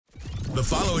The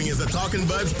following is a Talkin'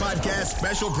 Buds podcast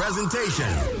special presentation.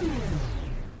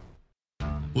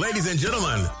 Ladies and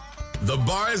gentlemen, the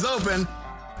bar is open.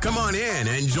 Come on in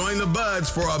and join the Buds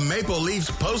for a Maple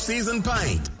Leafs postseason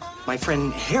pint. My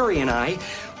friend Harry and I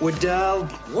would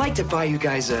like to buy you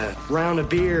guys a round of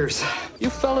beers. You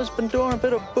fellas been doing a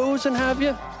bit of boozing, have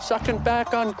you? Sucking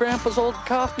back on Grandpa's old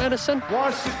cough medicine?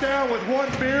 Wash it down with 1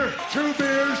 beer, 2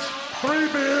 beers,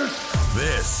 3 beers.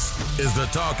 This is the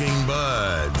Talking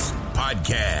Buds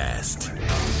podcast.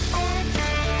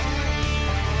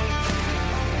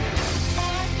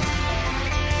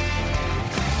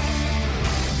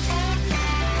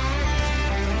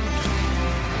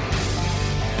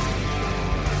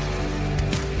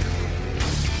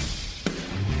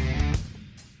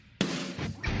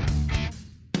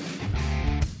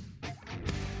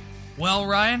 Well,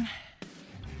 Ryan,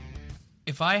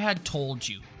 if I had told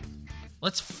you,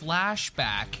 let's flash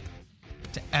back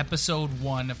to episode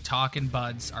 1 of Talkin'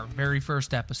 Buds, our very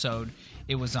first episode.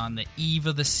 It was on the eve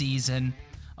of the season,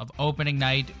 of opening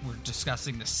night. We're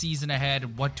discussing the season ahead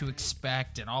and what to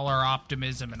expect and all our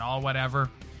optimism and all whatever.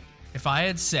 If I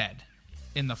had said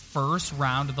in the first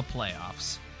round of the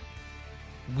playoffs,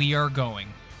 we are going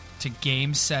to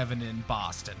Game 7 in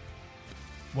Boston,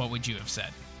 what would you have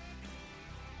said?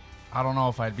 I don't know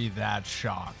if I'd be that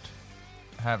shocked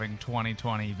having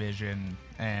 2020 vision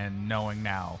and knowing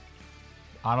now.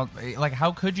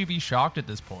 How could you be shocked at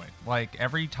this point? Like,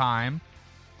 every time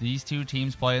these two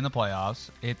teams play in the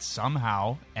playoffs, it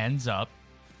somehow ends up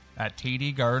at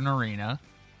TD Garden Arena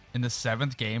in the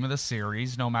 7th game of the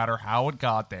series, no matter how it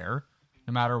got there,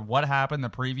 no matter what happened the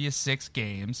previous 6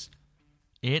 games.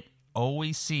 It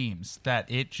always seems that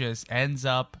it just ends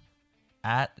up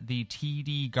at the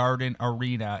TD Garden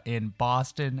Arena in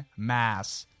Boston,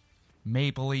 Mass.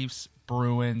 Maple Leafs,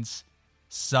 Bruins,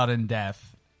 sudden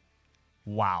death.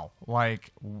 Wow.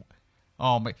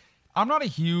 Oh my. I'm not a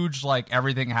huge,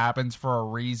 everything happens for a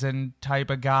reason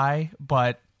type of guy,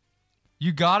 but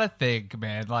you gotta think,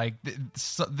 man,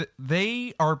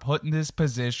 they are put in this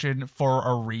position for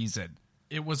a reason.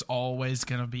 It was always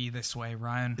gonna be this way,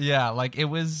 Ryan. Yeah, it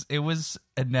was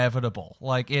inevitable.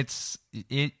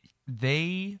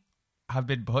 They have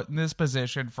been put in this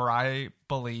position for, I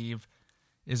believe,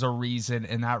 is a reason,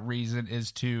 and that reason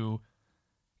is to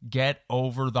get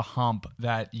over the hump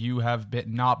that you have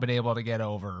not been able to get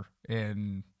over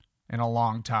in a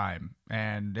long time,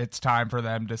 and it's time for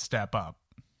them to step up.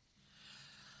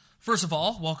 First of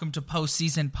all, welcome to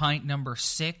Postseason Pint number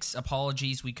 6.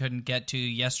 Apologies we couldn't get to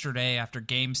yesterday after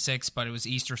Game 6, but it was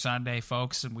Easter Sunday,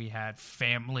 folks, and we had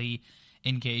family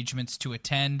engagements to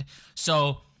attend.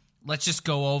 So let's just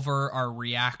go over our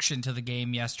reaction to the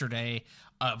game yesterday.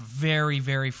 A very,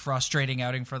 very frustrating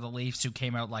outing for the Leafs, who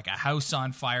came out like a house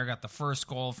on fire, got the first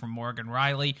goal from Morgan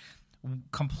Rielly,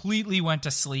 completely went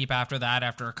to sleep after that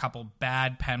after a couple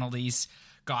bad penalties,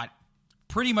 got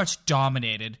pretty much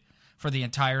dominated for the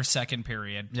entire second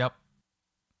period. Yep.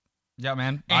 Yeah,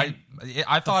 man. And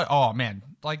I thought, oh, man,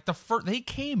 they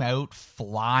came out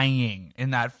flying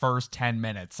in that first 10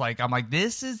 minutes. I'm like,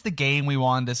 this is the game we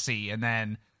wanted to see, and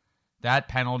then that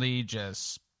penalty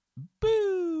just, boo.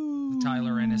 The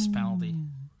Tyler Ennis penalty.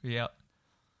 Yep.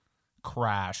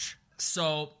 Crash.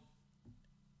 So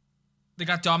they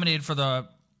got dominated for the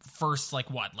first,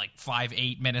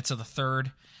 5-8 minutes of the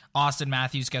third. Austin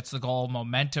Matthews gets the goal.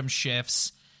 Momentum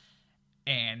shifts.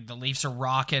 And the Leafs are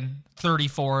rocking.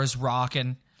 34 is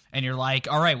rocking. And you're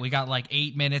like, all right, we got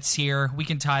 8 minutes here. We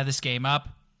can tie this game up.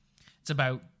 It's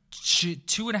about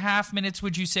 2.5 minutes,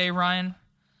 would you say, Ryan?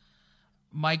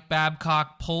 Mike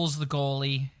Babcock pulls the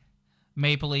goalie.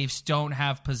 Maple Leafs don't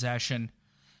have possession.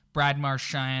 Brad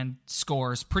Marchand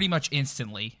scores pretty much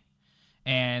instantly.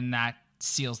 And that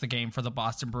seals the game for the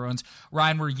Boston Bruins.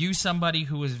 Ryan, were you somebody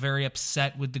who was very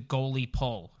upset with the goalie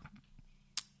pull?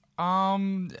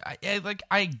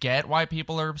 I get why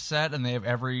people are upset, and they have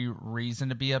every reason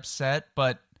to be upset,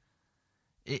 but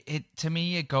it to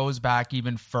me, it goes back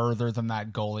even further than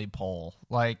that goalie pull.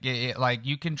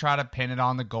 You can try to pin it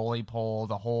on the goalie pull,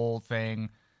 the whole thing,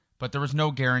 but there was no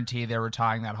guarantee they were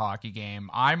tying that hockey game.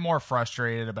 I'm more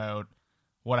frustrated about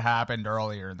what happened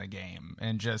earlier in the game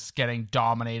and just getting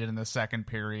dominated in the second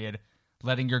period,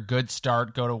 letting your good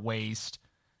start go to waste.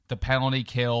 The penalty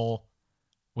kill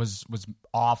was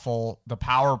awful. The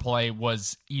power play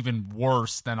was even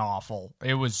worse than awful.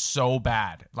 It was so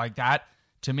bad. That,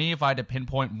 to me, if I had to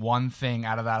pinpoint one thing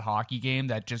out of that hockey game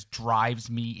that just drives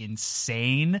me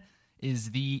insane,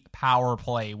 is the power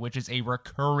play, which is a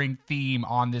recurring theme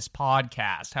on this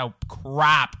podcast. How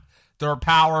crap their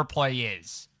power play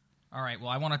is. All right, well,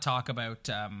 I want to talk about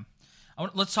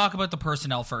let's talk about the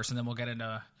personnel first, and then we'll get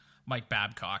into Mike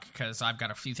Babcock, because I've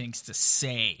got a few things to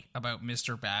say about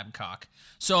Mr. Babcock.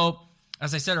 So,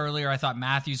 as I said earlier, I thought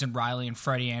Matthews and Riley and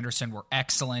Freddie Anderson were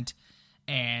excellent,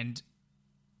 and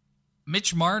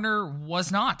Mitch Marner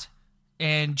was not.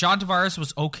 And John Tavares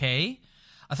was okay.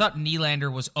 I thought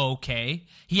Nylander was okay.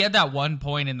 He had that one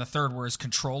point in the third where his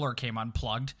controller came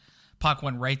unplugged. Puck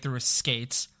went right through his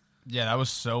skates. Yeah, that was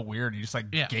so weird. He just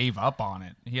gave up on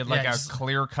it. He had a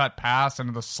clear-cut pass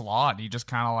into the slot. He just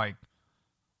kind of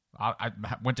I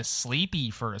went to sleepy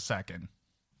for a second.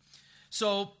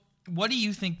 So what do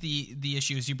you think the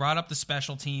issue is? You brought up the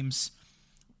special teams.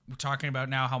 We're talking about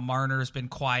now how Marner's been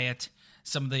quiet.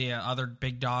 Some of the other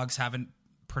big dogs haven't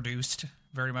produced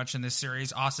very much in this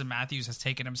series. Austin Matthews has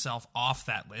taken himself off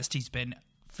that list. He's been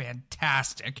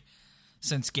fantastic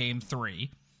since Game 3.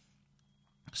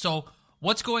 So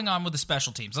what's going on with the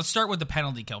special teams? Let's start with the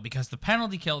penalty kill, because the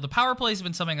power play has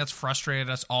been something that's frustrated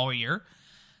us all year.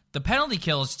 The penalty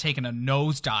kill has taken a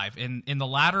nosedive in the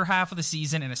latter half of the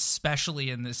season, and especially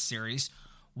in this series.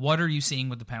 What are you seeing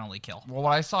with the penalty kill? Well,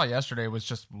 what I saw yesterday was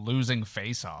just losing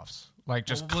faceoffs. You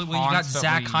got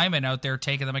Zach Hyman out there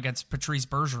taking them against Patrice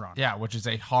Bergeron. Yeah, which is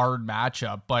a hard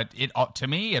matchup. But to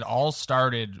me, it all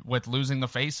started with losing the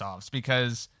faceoffs,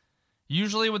 because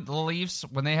usually with the Leafs,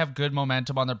 when they have good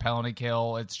momentum on their penalty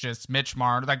kill, it's just Mitch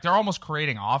Marner. They're almost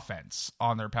creating offense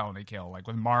on their penalty kill,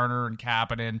 with Marner and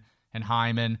Kapanen and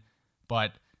Hyman.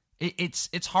 But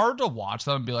it's hard to watch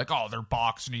them and be like, oh, their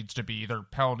their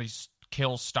penalty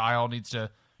kill style needs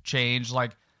to change.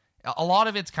 A lot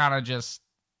of it's kind of just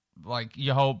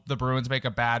you hope the Bruins make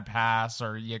a bad pass,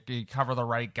 or you cover the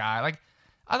right guy.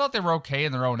 I thought they were okay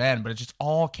in their own end, but it just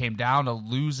all came down to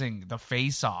losing the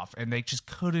face-off, and they just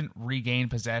couldn't regain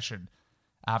possession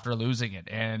after losing it.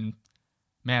 And,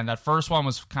 man, that first one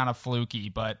was kind of fluky,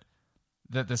 but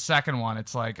the second one,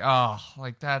 it's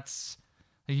that's...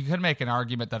 you could make an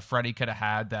argument that Freddie could have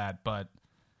had that, but,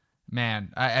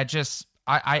 man,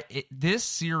 this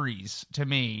series, to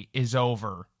me, is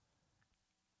over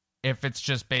if it's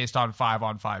just based on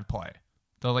 5-on-5 play.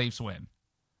 The Leafs win.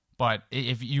 But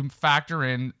if you factor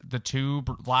in the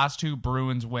last two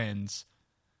Bruins wins,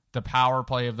 the power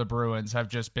play of the Bruins have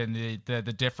just been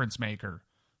the difference maker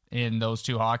in those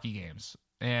two hockey games.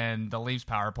 And the Leafs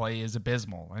power play is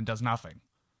abysmal and does nothing.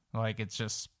 It's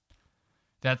just...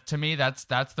 that, to me, that's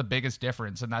the biggest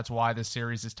difference, and that's why this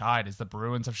series is tied, is the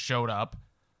Bruins have showed up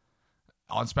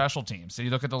on special teams. So you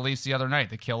look at the Leafs the other night,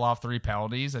 they kill off 3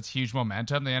 penalties. That's huge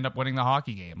momentum. They end up winning the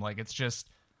hockey game.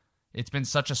 It's been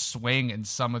such a swing in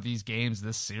some of these games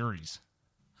this series.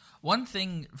 One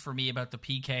thing for me about the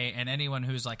PK, and anyone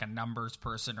who's a numbers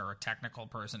person or a technical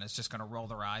person is just going to roll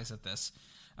their eyes at this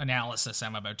analysis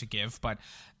I'm about to give, but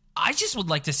I just would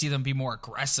like to see them be more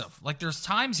aggressive. There's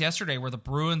times yesterday where the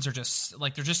Bruins are just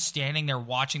they're just standing there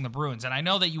watching the Bruins, and I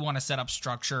know that you want to set up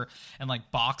structure and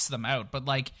box them out, but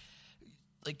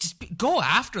just go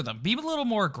after them. Be a little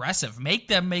more aggressive. Make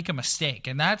them make a mistake.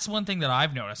 And that's one thing that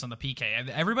I've noticed on the PK.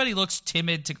 Everybody looks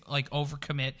timid to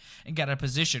overcommit and get a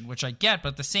position, which I get, but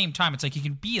at the same time, it's you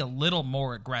can be a little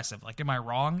more aggressive. Am I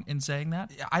wrong in saying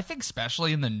that? I think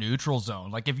especially in the neutral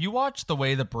zone. If you watch the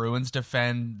way the Bruins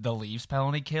defend the Leafs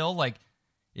penalty kill,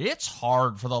 it's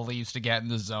hard for the Leafs to get in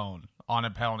the zone on a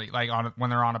penalty,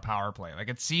 when they're on a power play.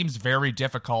 It seems very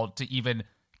difficult to even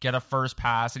get a first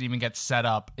pass and even get set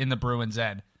up in the Bruins'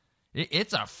 end.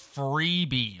 It's a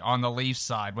freebie on the Leafs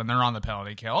side when they're on the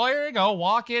penalty kill. Oh, here you go.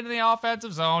 Walk into the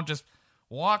offensive zone. Just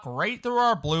walk right through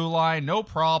our blue line. No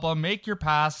problem. Make your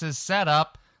passes. Set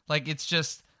up. It's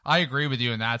just... I agree with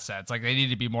you in that sense. They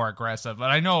need to be more aggressive. But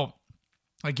I know,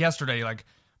 yesterday,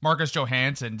 Marcus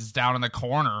Johansson is down in the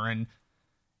corner, and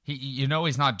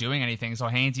he's not doing anything, so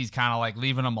Hainsey's kind of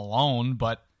leaving him alone,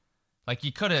 but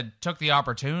you could have took the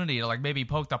opportunity to maybe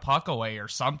poke the puck away or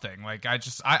something.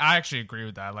 I actually agree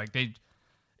with that.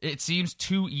 It seems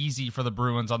too easy for the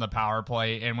Bruins on the power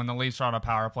play, and when the Leafs are on a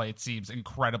power play, it seems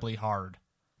incredibly hard.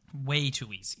 Way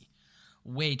too easy.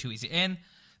 Way too easy. And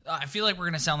I feel like we're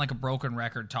going to sound like a broken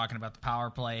record talking about the power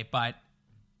play, but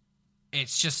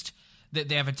it's just that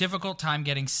they have a difficult time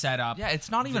getting set up. Yeah,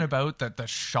 it's not even about the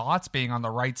shots being on the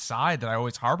right side that I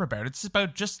always harp about. It's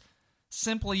about just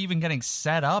simply even getting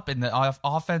set up in the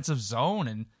offensive zone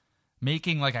and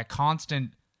making a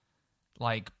constant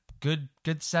good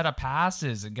set of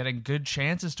passes and getting good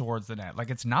chances towards the net.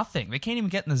 It's nothing. They can't even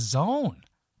get in the zone.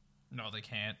 No, they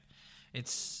can't.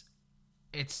 It's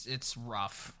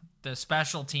rough. The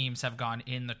special teams have gone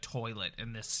in the toilet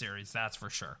in this series, that's for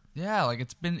sure. Yeah,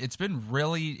 it's been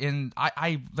really in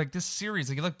I this series,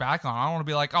 you look back on, I don't want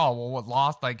to be oh, well, what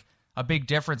lost a a big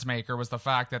difference maker was the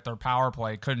fact that their power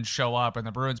play couldn't show up and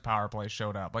the Bruins power play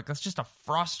showed up. Like, that's just a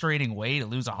frustrating way to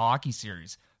lose a hockey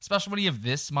series, especially when you have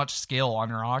this much skill on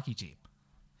your hockey team.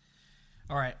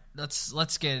 All right,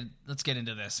 let's get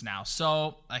into this now.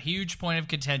 So, a huge point of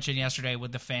contention yesterday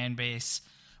with the fan base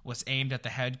was aimed at the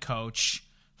head coach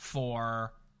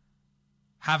for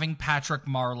having Patrick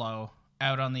Marleau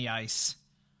out on the ice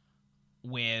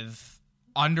with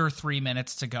under 3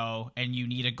 minutes to go, and you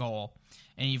need a goal.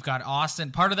 And you've got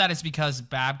Austin. Part of that is because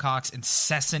Babcock's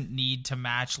incessant need to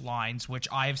match lines, which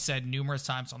I have said numerous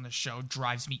times on the show,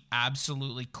 drives me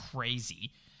absolutely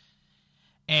crazy.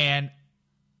 And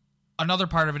another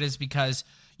part of it is because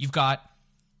you've got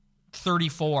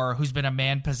 34, who's been a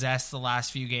man possessed the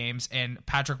last few games, and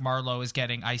Patrick Marleau is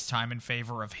getting ice time in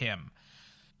favor of him.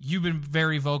 You've been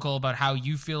very vocal about how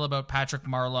you feel about Patrick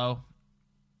Marleau.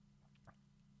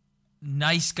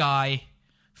 Nice guy,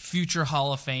 future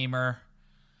Hall of Famer,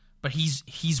 but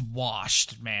he's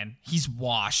washed, man. He's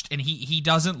washed, and he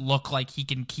doesn't look like he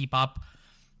can keep up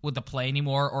with the play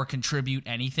anymore or contribute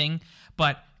anything.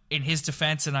 But in his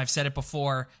defense, and I've said it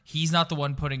before, he's not the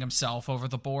one putting himself over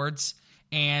the boards.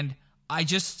 And I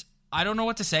don't know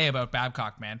what to say about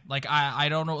Babcock, man. Like, I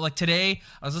don't know. Like, today,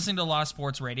 I was listening to a lot of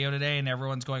sports radio today, and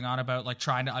everyone's going on about, like,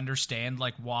 trying to understand,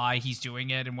 like, why he's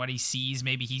doing it and what he sees.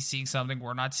 Maybe he's seeing something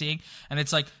we're not seeing. And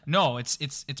it's like, no,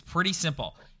 it's pretty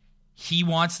simple. He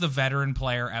wants the veteran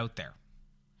player out there.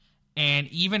 And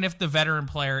even if the veteran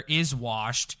player is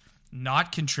washed,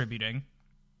 not contributing,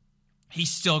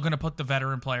 he's still going to put the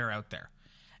veteran player out there.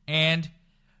 And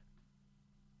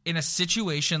in a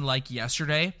situation like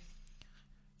yesterday,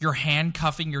 you're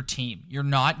handcuffing your team. You're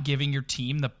not giving your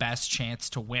team the best chance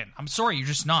to win. I'm sorry, you're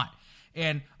just not.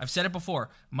 And I've said it before,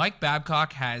 Mike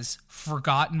Babcock has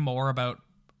forgotten more about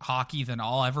hockey than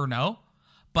I'll ever know.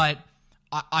 But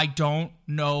I don't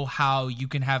know how you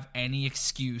can have any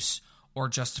excuse or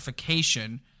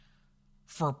justification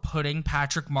for continuously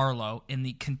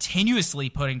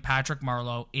putting Patrick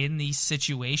Marleau in these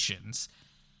situations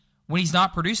when he's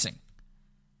not producing.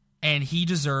 And he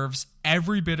deserves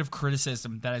every bit of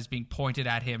criticism that is being pointed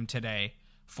at him today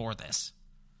for this.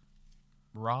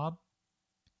 Rob,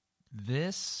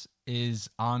 this is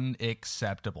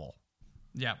unacceptable.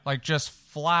 Yeah. Like, just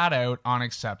flat out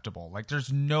unacceptable. Like,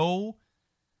 there's no...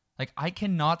 Like, I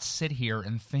cannot sit here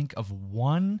and think of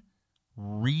one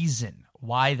reason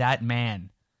why that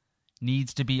man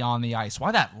needs to be on the ice,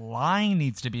 why that line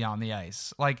needs to be on the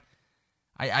ice. Like,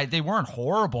 they weren't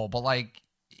horrible, but, like,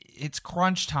 it's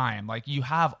crunch time. Like, you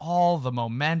have all the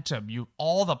momentum,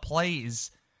 all the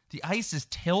plays. The ice is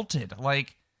tilted.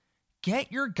 Like,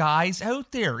 get your guys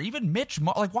out there. Even Mitch,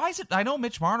 why is it? I know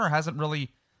Mitch Marner hasn't really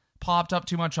popped up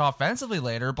too much offensively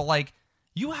later, but like,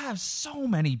 you have so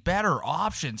many better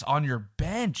options on your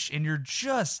bench, and you're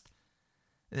just.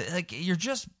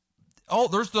 Oh,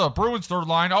 there's the Bruins third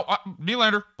line. Oh,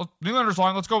 Nylander's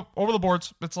line. Let's go over the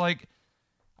boards. It's like,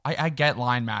 I get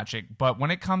line matching, but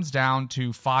when it comes down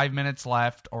to 5 minutes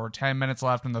left or 10 minutes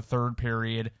left in the third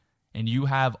period, and you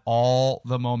have all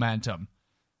the momentum,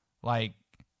 like,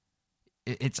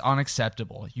 it's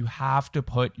unacceptable. You have to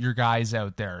put your guys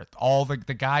out there. All the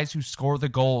guys who score the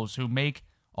goals, who make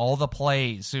all the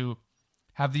plays, who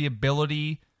have the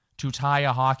ability to tie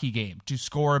a hockey game, to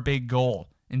score a big goal.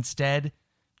 Instead,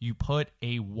 you put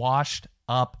a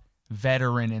washed-up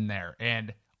veteran in there.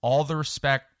 And all the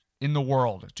respect in the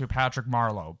world to Patrick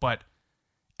Marleau, but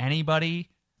anybody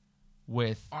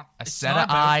with a set of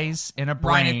eyes and a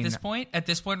brain... Ryan, at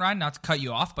this point, Ryan, not to cut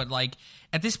you off, but like,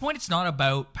 at this point, it's not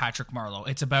about Patrick Marleau.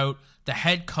 It's about the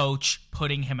head coach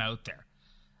putting him out there.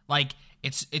 Like,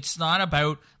 it's not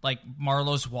about, like,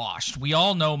 Marleau's washed. We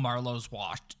all know Marleau's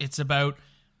washed. It's about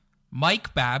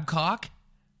Mike Babcock,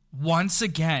 once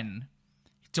again,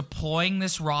 deploying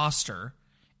this roster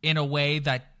in a way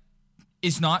that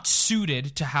is not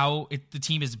suited to how the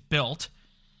team is built.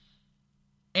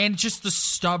 And just the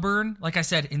stubborn, like I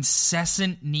said,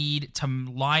 incessant need to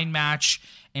line match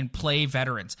and play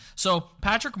veterans. So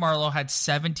Patrick Marleau had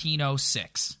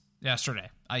 17:06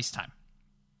 yesterday, ice time.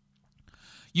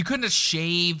 You couldn't have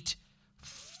shaved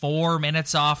 4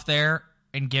 minutes off there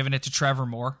and given it to Trevor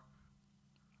Moore.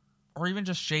 Or even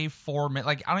just shave 4 minutes.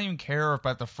 Like, I don't even care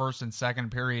about the first and second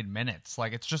period minutes.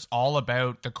 Like, it's just all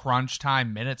about the crunch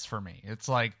time minutes for me. It's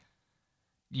like,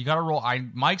 you got to roll.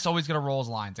 Mike's always going to roll his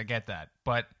lines. I get that.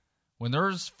 But when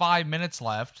there's 5 minutes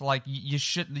left, like, you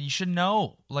should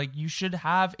know. Like, you should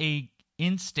have a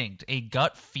instinct, a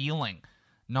gut feeling,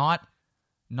 not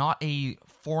a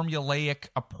formulaic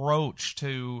approach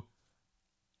to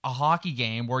a hockey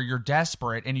game where you're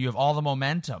desperate and you have all the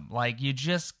momentum. Like, you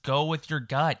just go with your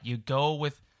gut. You go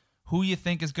with who you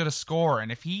think is going to score.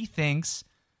 And if he thinks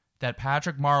that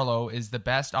Patrick Marleau is the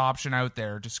best option out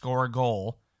there to score a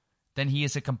goal, then he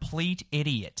is a complete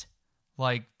idiot.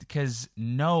 Like, because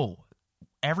no,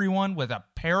 everyone with a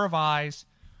pair of eyes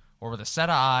or with a set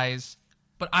of eyes.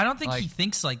 But I don't think he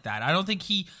thinks like that.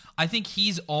 I think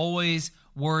he's always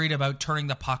worried about turning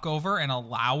the puck over and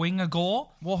allowing a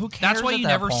goal. Well, who cares? That's why at you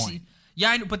that never point? see.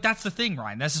 Yeah, I know, but that's the thing,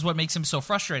 Ryan. This is what makes him so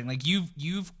frustrating. Like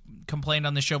you've complained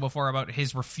on the show before about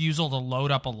his refusal to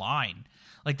load up a line.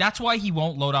 Like that's why he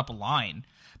won't load up a line,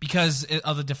 because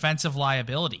of the defensive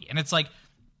liability. And it's like,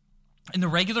 in the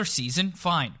regular season,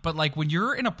 fine, but like when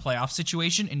you're in a playoff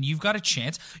situation and you've got a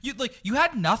chance, you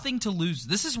had nothing to lose.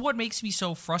 This is what makes me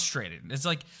so frustrated. It's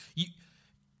like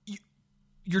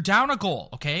you're down a goal,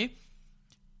 okay?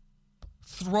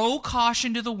 Throw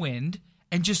caution to the wind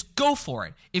and just go for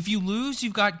it. If you lose,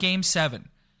 you've got game 7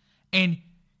 and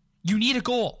you need a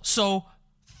goal. So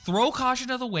throw caution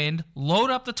to the wind, load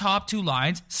up the top 2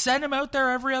 lines, send them out there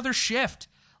every other shift.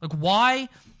 Like why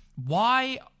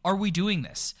are we doing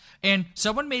this? And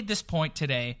someone made this point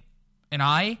today, and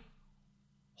I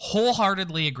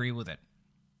wholeheartedly agree with it.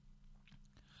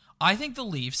 I think the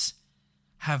Leafs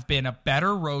have been a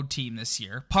better road team this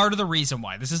year. Part of the reason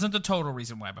why, this isn't the total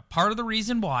reason why, but part of the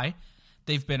reason why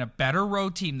they've been a better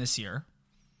road team this year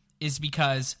is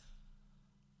because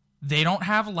they don't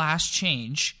have last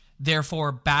change.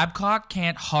 Therefore, Babcock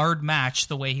can't hard match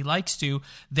the way he likes to.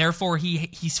 Therefore,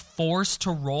 he's forced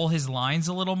to roll his lines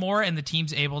a little more, and the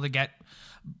team's able to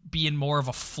be in more of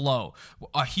a flow.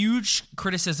 A huge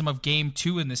criticism of Game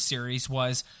 2 in this series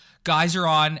was guys are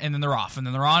on, and then they're off, and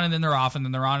then they're on, and then they're off, and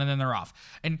then they're on, and then they're off.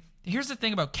 And here's the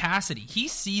thing about Cassidy. He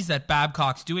sees that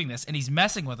Babcock's doing this, and he's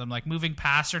messing with him, like moving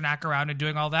Pasternak around and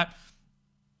doing all that.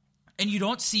 And you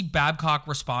don't see Babcock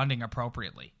responding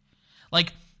appropriately.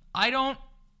 Like,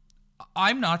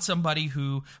 I'm not somebody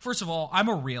who, first of all, I'm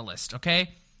a realist, okay?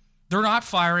 They're not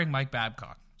firing Mike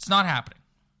Babcock. It's not happening.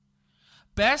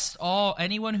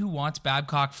 Anyone who wants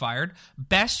Babcock fired,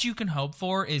 best you can hope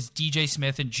for is DJ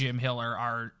Smith and Jim Hiller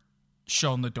are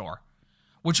shown the door,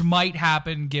 which might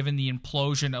happen given the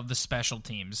implosion of the special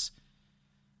teams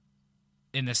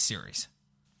in this series.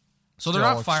 So they're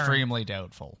not firing. Extremely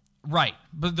doubtful. Right,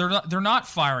 but they're not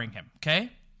firing him,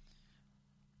 okay?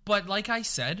 But like I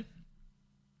said,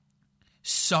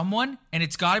 someone, and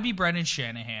it's got to be Brendan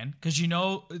Shanahan, because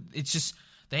it's just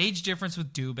the age difference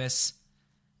with Dubas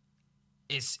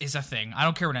is a thing. I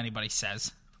don't care what anybody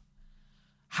says.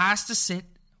 Has to sit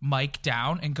Mike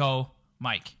down and go,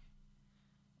 Mike,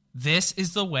 this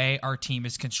is the way our team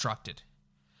is constructed.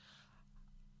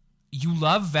 You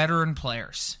love veteran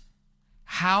players.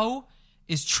 How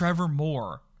is Trevor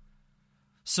Moore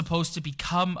supposed to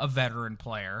become a veteran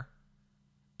player,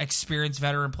 experienced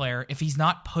veteran player, if he's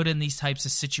not put in these types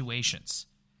of situations?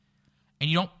 And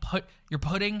you're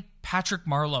putting Patrick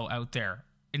Marleau out there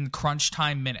in crunch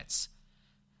time minutes,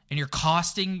 and you're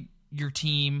costing your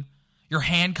team, you're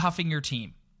handcuffing your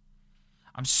team.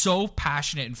 I'm so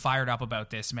passionate and fired up about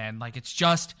this, man. Like, it's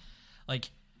just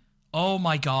like, oh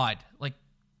my God. Like,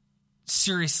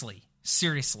 seriously.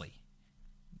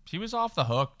 He was off the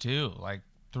hook too, like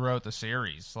throughout the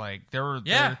series. Like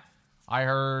I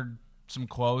heard some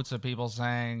quotes of people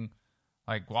saying,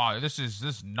 like, wow, this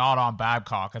is not on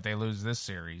Babcock if they lose this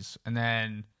series. And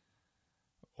then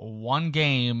one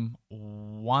game,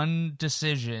 one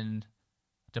decision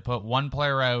to put one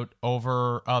player out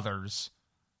over others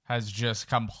has just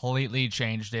completely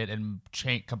changed it and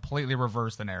completely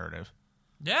reversed the narrative.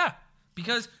 Yeah,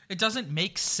 because it doesn't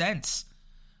make sense.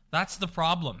 That's the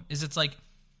problem. It's like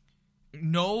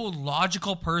no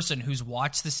logical person who's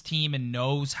watched this team and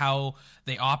knows how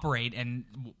they operate and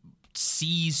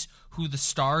sees who the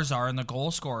stars are and the goal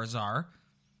scorers are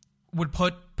would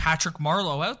put Patrick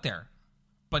Marleau out there.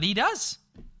 But he does.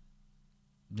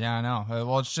 Yeah, I know.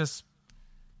 Well, it's just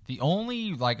the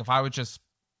only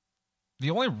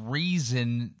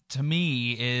reason to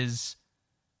me is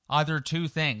either two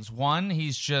things. One,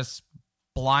 he's just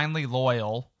blindly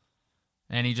loyal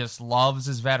and he just loves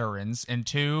his veterans. And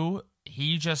two,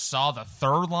 he just saw the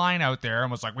third line out there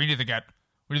and was like, we need to get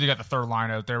the third line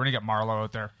out there. We need to get Marleau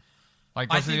out there. Like,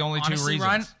 those are the only two reasons.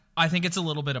 Ryan, I think it's a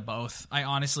little bit of both. I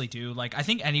honestly do. Like, I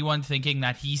think anyone thinking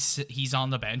that he's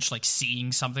on the bench, like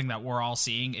seeing something that we're all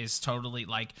seeing, is totally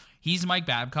like, he's Mike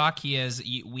Babcock.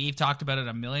 We've talked about it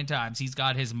a million times. He's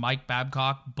got his Mike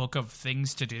Babcock book of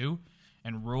things to do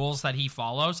and rules that he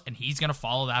follows, and he's going to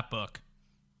follow that book.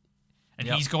 And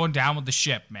he's going down with the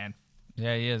ship, man.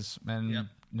 Yeah, he is. And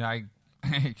I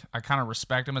kind of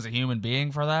respect him as a human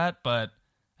being for that, but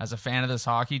as a fan of this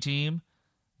hockey team,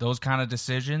 those kind of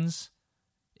decisions,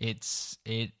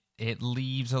 it it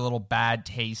leaves a little bad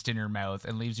taste in your mouth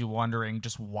and leaves you wondering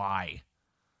just why.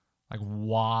 Like,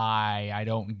 why? I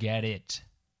don't get it.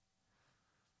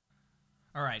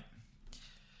 All right.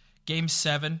 Game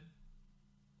 7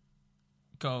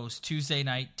 goes Tuesday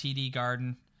night, TD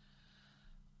Garden.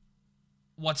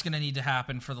 What's going to need to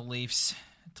happen for the Leafs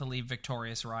to leave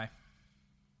victorious, Rye?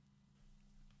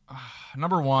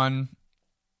 Number one,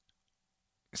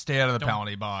 stay out of the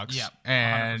penalty box. Yeah,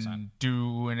 and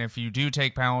if you do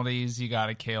take penalties, you got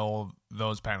to kill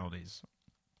those penalties,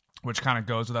 which kind of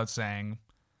goes without saying.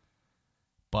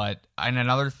 And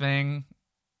another thing,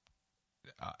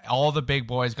 all the big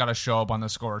boys got to show up on the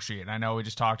score sheet. And I know we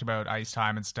just talked about ice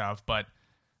time and stuff, but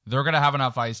they're going to have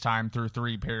enough ice time through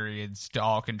 3 periods to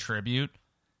all contribute.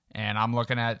 And I'm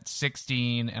looking at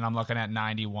 16 and I'm looking at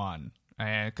 91.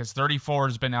 Because 34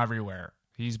 has been everywhere.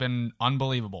 He's been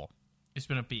unbelievable. He's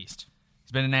been a beast.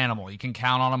 He's been an animal. You can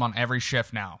count on him on every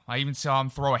shift now. I even saw him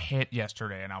throw a hit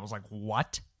yesterday, and I was like,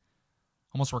 what?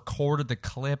 Almost recorded the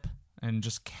clip and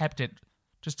just kept it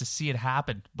just to see it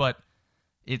happen. But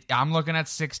I'm looking at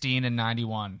 16 and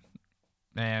 91,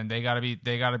 and they gotta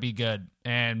be good.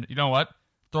 And you know what?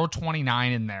 Throw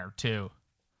 29 in there too.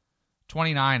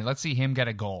 29. Let's see him get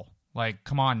a goal. Like,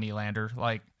 come on, Nylander.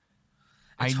 Like,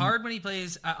 it's hard when he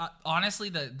plays. Honestly,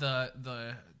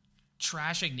 the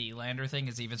trashing Nylander thing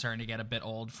is even starting to get a bit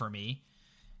old for me,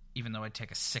 even though I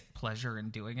take a sick pleasure in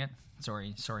doing it.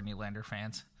 Sorry, Nylander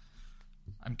fans.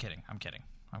 I'm kidding.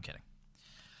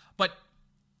 But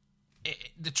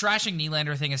the trashing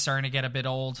Nylander thing is starting to get a bit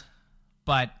old.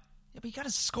 But yeah, but you got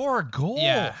to score a goal.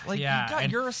 Yeah,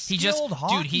 You're a skilled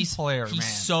hockey player,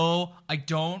 man. I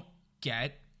don't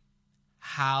get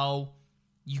how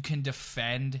you can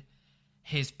defend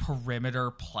his perimeter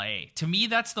play. To me,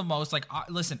 that's the most,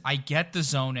 listen, I get the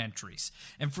zone entries.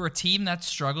 And for a team that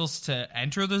struggles to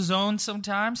enter the zone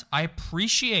sometimes, I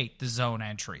appreciate the zone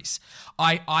entries.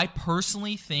 I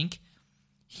personally think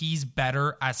he's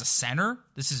better as a center.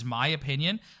 This is my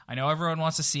opinion. I know everyone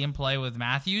wants to see him play with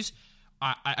Matthews.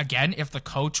 Again, if the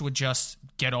coach would just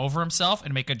get over himself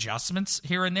and make adjustments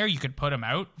here and there, you could put him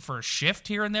out for a shift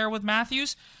here and there with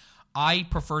Matthews. I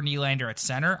prefer Nylander at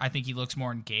center. I think he looks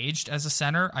more engaged as a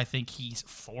center. I think he's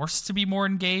forced to be more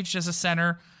engaged as a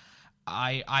center.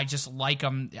 I just like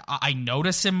him. I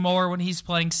notice him more when he's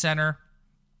playing center.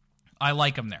 I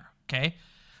like him there, okay?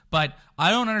 But I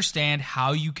don't understand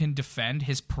how you can defend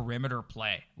his perimeter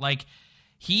play. Like,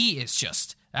 he is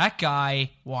just... That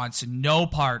guy wants no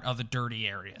part of the dirty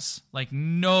areas. Like,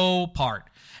 no part.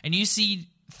 And you see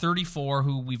 34,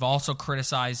 who we've also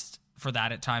criticized for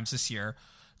that at times this year,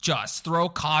 just throw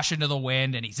caution to the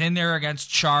wind, and he's in there against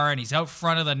Char, and he's out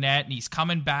front of the net, and he's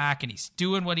coming back, and he's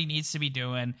doing what he needs to be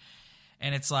doing.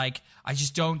 And it's like, I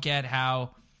just don't get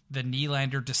how the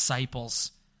Nylander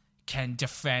disciples can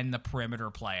defend the perimeter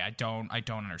play. I don't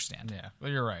understand. Yeah, well,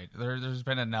 you're right. There's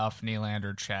been enough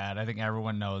Nylander chat. I think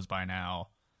everyone knows by now.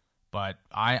 But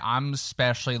I'm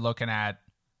especially looking at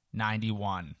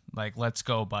 91. Like, let's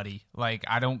go, buddy. Like,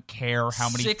 I don't care how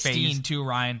many 16 too,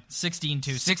 Ryan. 16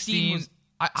 too. 16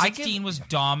 was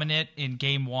dominant in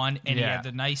game 1, and he had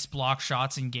the nice block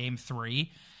shots in game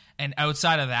 3. And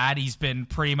outside of that, he's been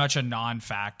pretty much a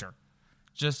non-factor.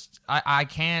 Just, I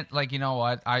can't, like, you know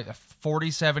what?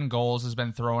 47 goals has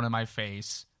been thrown in my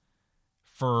face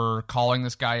for calling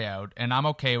this guy out, and I'm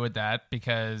okay with that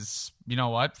because, you know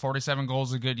what? 47 goals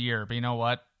is a good year, but you know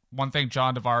what? One thing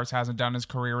John Tavares hasn't done in his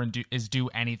career is do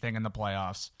anything in the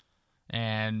playoffs.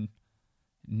 And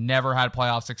never had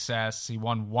playoff success. He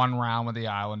won 1 round with the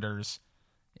Islanders.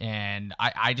 And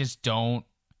I'm just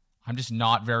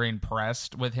not very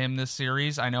impressed with him this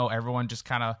series. I know everyone just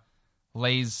kind of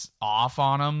lays off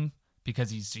on him because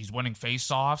he's winning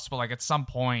faceoffs, but like at some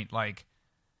point, like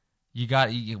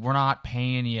we're not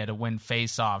paying you to win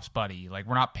faceoffs, buddy. Like,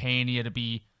 we're not paying you to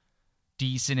be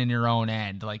decent in your own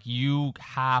end. Like, you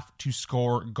have to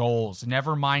score goals.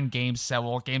 Never mind game 7.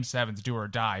 Well, game 7's do or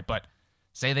die, but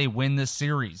say they win this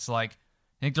series. Like,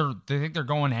 they think they're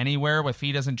going anywhere if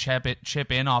he doesn't chip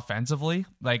in offensively.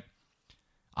 Like,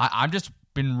 I'm just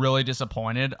been really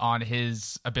disappointed on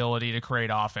his ability to create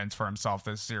offense for himself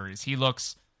this series. He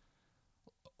looks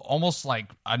almost like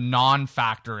a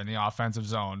non-factor in the offensive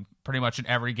zone pretty much in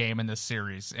every game in this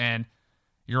series. And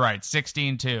you're right,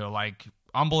 16-2. Like,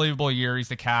 unbelievable year. He's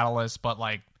the catalyst, but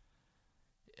like,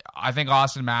 I think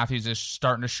Austin Matthews is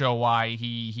starting to show why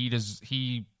he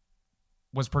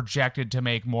was projected to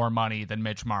make more money than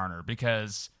Mitch Marner,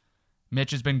 because Mitch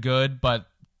has been good, but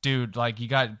dude, like,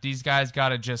 these guys got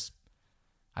to just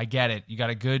I get it. You got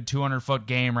a good 200-foot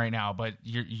game right now, but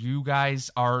you guys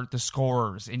are the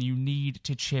scorers, and you need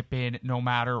to chip in no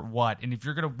matter what. And if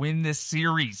you're going to win this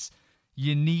series,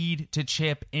 you need to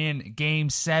chip in Game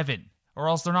 7, or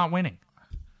else they're not winning.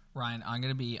 Ryan, I'm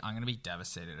gonna be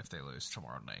devastated if they lose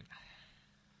tomorrow night.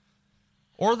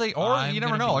 Or you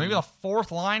never know. Maybe the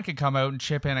fourth line could come out and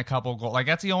chip in a couple goals. Like,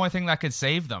 that's the only thing that could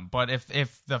save them. But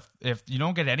if you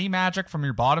don't get any magic from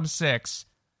your bottom six,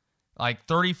 like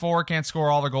 34 can't score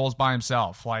all the goals by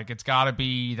himself. Like, it's got to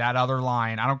be that other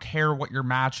line. I don't care what your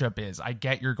matchup is. I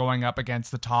get you're going up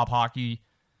against the top hockey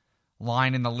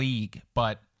line in the league,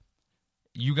 but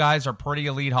you guys are pretty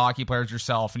elite hockey players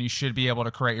yourself, and you should be able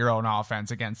to create your own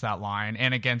offense against that line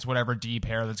and against whatever D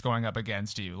pair that's going up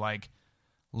against you. Like,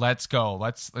 let's go.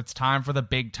 It's time for the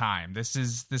big time. This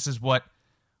is what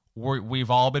we've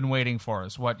all been waiting for.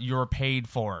 Is what you're paid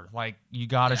for. Like, you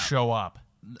got to show up.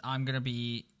 I'm gonna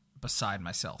be beside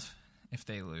myself if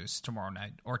they lose tomorrow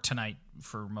night or tonight.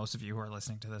 For most of you who are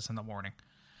listening to this in the morning,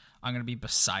 I'm gonna be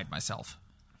beside myself.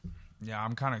 Yeah,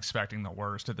 I'm kind of expecting the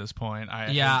worst at this point.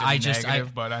 I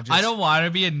don't want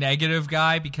to be a negative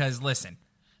guy because, listen,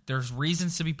 there's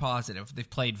reasons to be positive. They've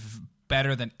played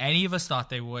better than any of us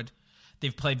thought they would.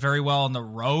 They've played very well on the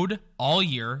road all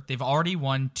year. They've already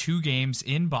won 2 games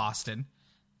in Boston.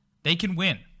 They can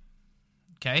win.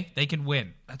 Okay? They can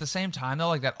win. At the same time, though,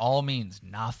 like, that all means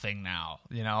nothing now.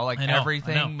 You know? Like,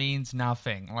 everything means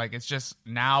nothing. Like, it's just,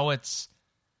 now it's,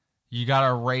 you got to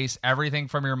erase everything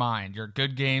from your mind. Your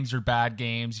good games, your bad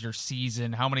games, your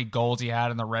season, how many goals you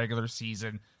had in the regular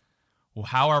season,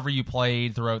 however you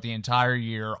played throughout the entire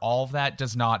year, all of that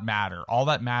does not matter. All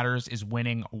that matters is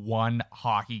winning one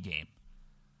hockey game.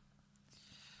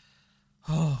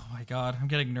 Oh, my God. I'm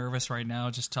getting nervous right now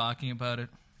just talking about it.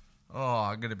 Oh,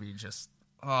 I'm going to be just...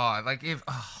 I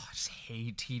just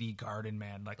hate TD Garden,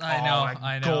 man. Like,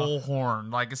 I know. Goal horn.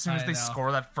 Like, as soon as they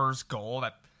score that first goal,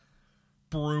 that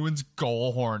Bruins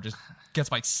goal horn just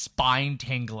gets my spine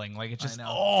tingling. Like, it's just,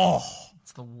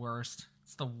 it's the worst.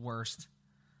 It's the worst.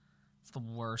 It's the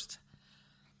worst.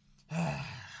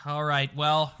 All right.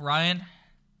 Well, Ryan,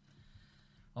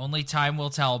 only time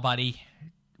will tell, buddy.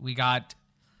 We got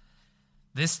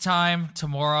this time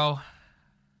tomorrow.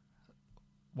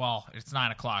 Well, it's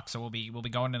 9 o'clock, so we'll be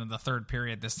going into the third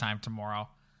period this time tomorrow.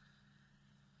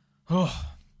 All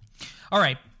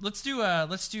right, let's do.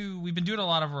 We've been doing a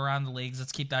lot of around the leagues.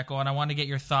 Let's keep that going. I want to get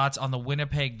your thoughts on the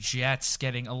Winnipeg Jets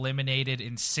getting eliminated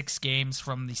in 6 games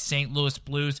from the St. Louis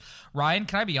Blues. Ryan,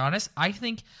 can I be honest? I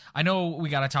know we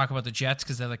got to talk about the Jets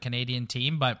because they're the Canadian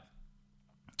team, but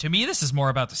to me, this is more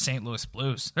about the St. Louis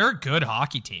Blues. They're a good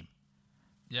hockey team.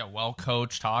 Yeah,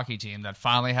 well-coached hockey team that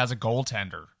finally has a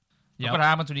goaltender. Look what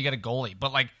happens when you get a goalie.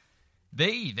 But, like,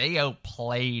 they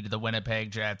outplayed the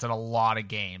Winnipeg Jets in a lot of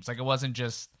games. Like, it wasn't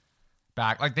just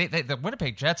back. Like, the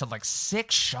Winnipeg Jets had, like,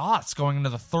 6 shots going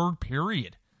into the third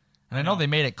period. And I know they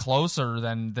made it closer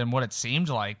than what it seemed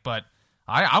like, but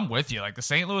I'm with you. Like, the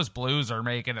St. Louis Blues are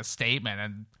making a statement,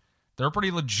 and they're pretty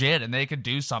legit, and they could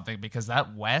do something because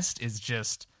that West is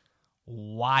just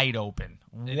wide open.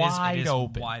 Wide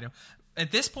open.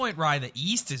 At this point, Ryan, the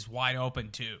East is wide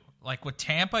open, too. Like, with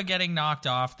Tampa getting knocked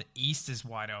off, the East is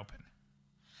wide open.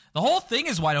 The whole thing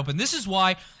is wide open. This is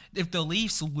why, if the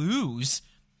Leafs lose,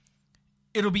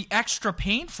 it'll be extra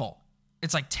painful.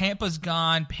 It's like Tampa's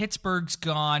gone, Pittsburgh's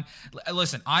gone.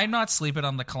 Listen, I'm not sleeping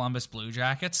on the Columbus Blue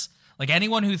Jackets. Like,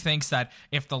 anyone who thinks that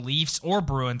if the Leafs, or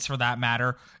Bruins for that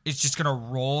matter, is just going to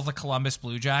roll the Columbus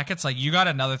Blue Jackets, like, you got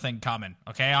another thing coming,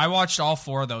 okay? I watched all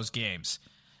 4 of those games.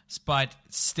 But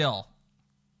still...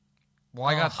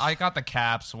 Well, I got the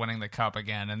Caps winning the Cup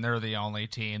again, and they're the only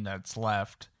team that's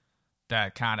left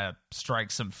that kind of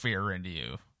strikes some fear into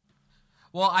you.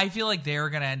 Well, I feel like they're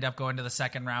going to end up going to the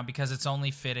second round because it's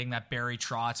only fitting that Barry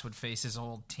Trotz would face his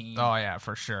old team. Oh, yeah,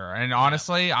 for sure. And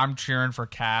honestly, I'm cheering for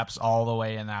Caps all the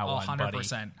way in that one, 100%, buddy.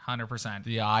 100%.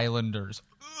 The Islanders.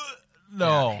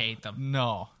 No. Yeah, I hate them.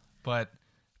 No. But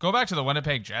go back to the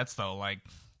Winnipeg Jets, though. Like,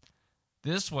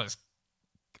 this was,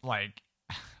 like...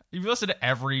 If you listen to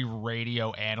every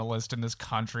radio analyst in this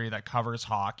country that covers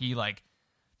hockey, like,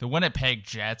 the Winnipeg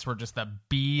Jets were just the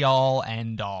be-all,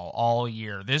 end-all all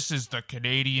year. This is the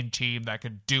Canadian team that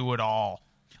could do it all.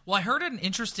 Well, I heard an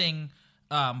interesting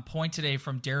point today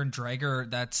from Darren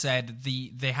Dreger that said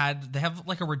they have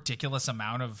like a ridiculous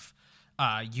amount of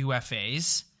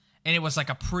UFAs, and it was like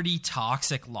a pretty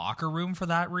toxic locker room for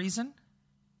that reason.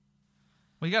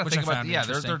 Well, you got to think about,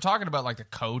 they're talking about, like, the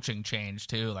coaching change,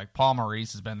 too. Like, Paul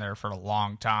Maurice has been there for a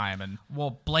long time. And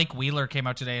well, Blake Wheeler came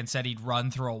out today and said he'd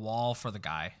run through a wall for the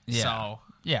guy. Yeah.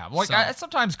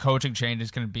 Sometimes coaching change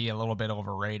is going to be a little bit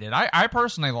overrated. I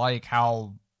personally like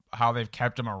how how they've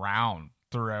kept him around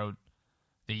throughout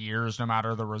the years, no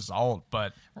matter the result.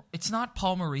 But it's not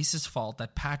Paul Maurice's fault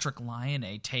that Patrick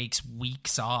Laine takes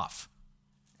weeks off.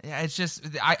 Yeah, it's just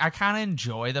I kind of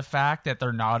enjoy the fact that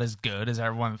they're not as good as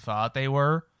everyone thought they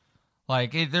were.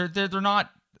 Like they're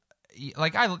not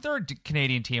like they're a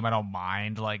Canadian team. I don't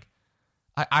mind. Like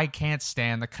I can't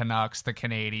stand the Canucks, the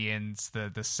Canadians,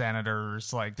 the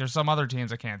Senators. Like there's some other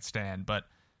teams I can't stand. But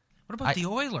what about the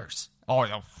Oilers? Oh,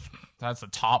 that's the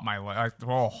top of my list.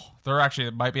 They're actually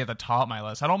it might be at the top of my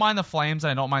list. I don't mind the Flames. And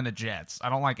I don't mind the Jets. I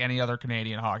don't like any other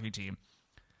Canadian hockey team.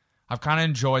 I've kind of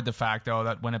enjoyed the fact, though,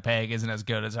 that Winnipeg isn't as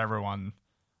good as everyone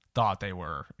thought they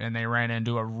were. And they ran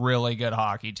into a really good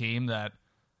hockey team that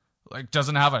like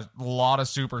doesn't have a lot of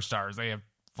superstars. They have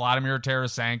Vladimir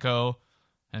Tarasenko,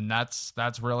 and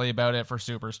that's really about it for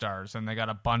superstars. And they got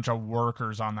a bunch of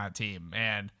workers on that team.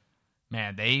 And,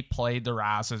 man, they played their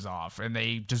asses off, and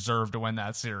they deserve to win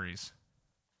that series.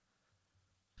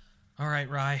 All right,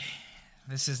 Rye.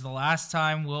 This is the last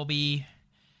time we'll be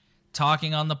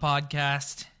talking on the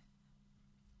podcast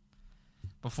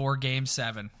before Game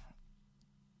 7.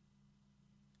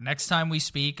 Next time we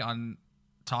speak on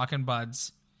Talkin'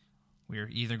 Buds, we're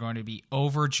either going to be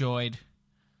overjoyed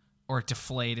or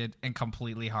deflated and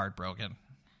completely heartbroken.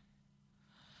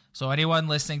 So anyone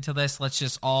listening to this, let's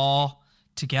just all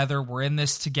together, we're in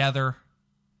this together.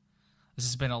 This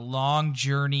has been a long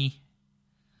journey.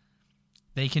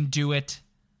 They can do it.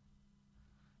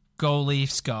 Go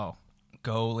Leafs, go.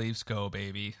 Go Leafs, go,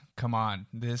 baby. Come on.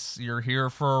 You're here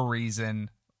for a reason.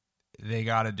 They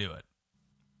got to do it.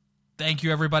 Thank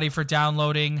you, everybody, for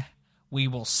downloading. We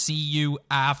will see you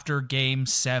after Game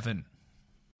 7.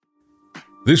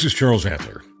 This is Charles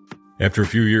Adler. After a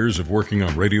few years of working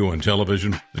on radio and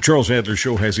television, the Charles Adler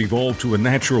Show has evolved to a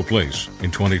natural place in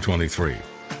 2023.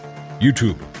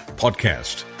 YouTube,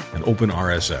 podcast, and open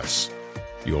RSS.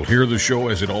 You'll hear the show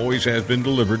as it always has been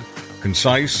delivered,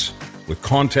 concise, with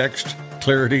context,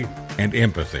 clarity, and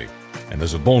empathy. And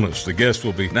as a bonus, the guests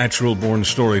will be natural-born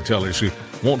storytellers who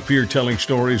won't fear telling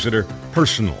stories that are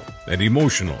personal and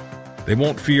emotional. They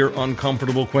won't fear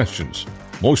uncomfortable questions.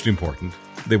 Most important,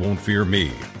 they won't fear me.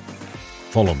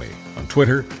 Follow me on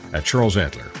Twitter at Charles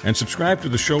Adler and subscribe to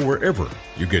the show wherever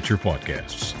you get your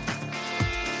podcasts.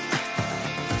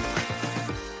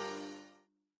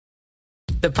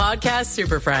 The Podcast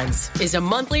Super Friends is a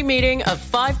monthly meeting of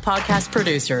 5 podcast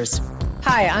producers.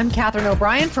 Hi, I'm Katherine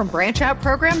O'Brien from Branch Out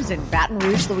Programs in Baton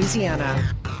Rouge, Louisiana.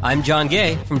 I'm John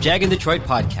Gay from Jag and Detroit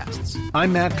Podcasts.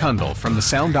 I'm Matt Kundle from the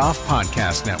Sound Off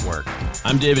Podcast Network.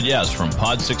 I'm David Yaz from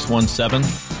Pod 617,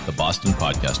 the Boston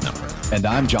Podcast Network. And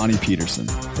I'm Johnny Peterson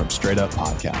from Straight Up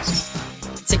Podcasts.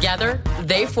 Together,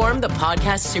 they form the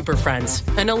Podcast Super Friends,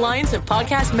 an alliance of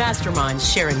podcast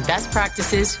masterminds sharing best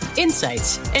practices,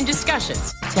 insights, and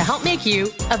discussions to help make you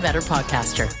a better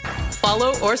podcaster.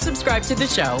 Follow or subscribe to the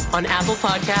show on Apple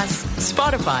Podcasts,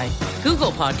 Spotify,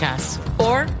 Google Podcasts,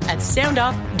 or at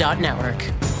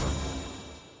soundoff.network.